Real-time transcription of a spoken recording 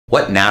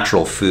What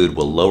natural food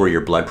will lower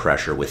your blood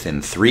pressure within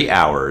 3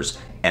 hours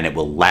and it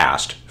will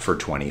last for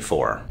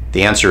 24?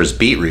 The answer is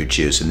beetroot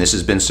juice, and this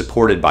has been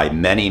supported by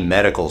many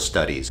medical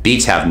studies.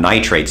 Beets have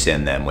nitrates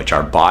in them, which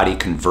our body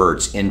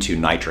converts into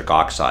nitric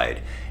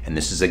oxide. And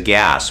this is a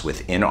gas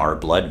within our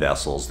blood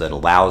vessels that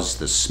allows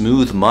the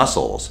smooth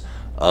muscles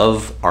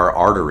of our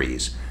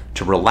arteries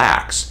to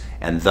relax,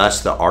 and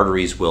thus the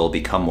arteries will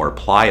become more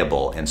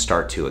pliable and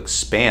start to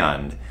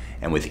expand.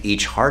 And with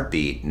each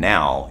heartbeat,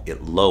 now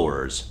it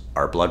lowers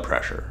our blood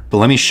pressure. But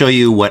let me show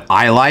you what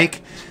I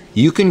like.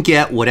 You can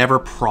get whatever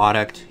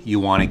product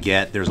you want to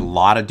get. There's a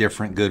lot of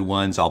different good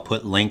ones. I'll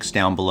put links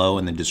down below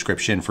in the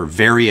description for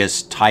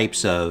various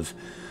types of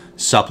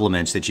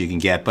supplements that you can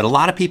get. But a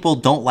lot of people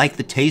don't like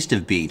the taste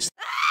of beets.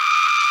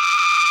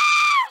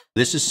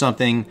 This is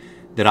something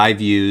that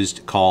I've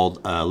used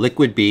called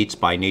Liquid Beets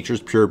by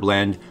Nature's Pure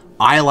Blend.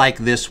 I like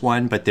this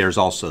one, but there's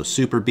also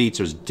Super Beets.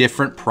 There's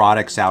different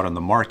products out on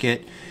the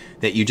market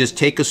that you just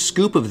take a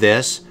scoop of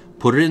this,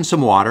 put it in some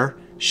water,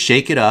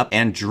 shake it up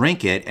and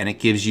drink it, and it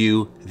gives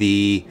you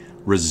the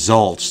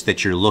results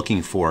that you're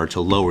looking for to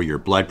lower your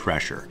blood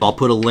pressure. I'll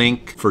put a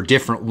link for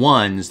different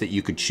ones that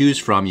you could choose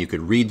from. You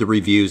could read the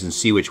reviews and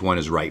see which one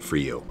is right for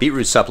you.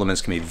 Beetroot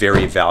supplements can be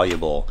very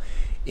valuable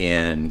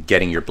in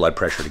getting your blood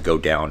pressure to go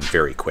down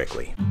very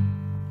quickly.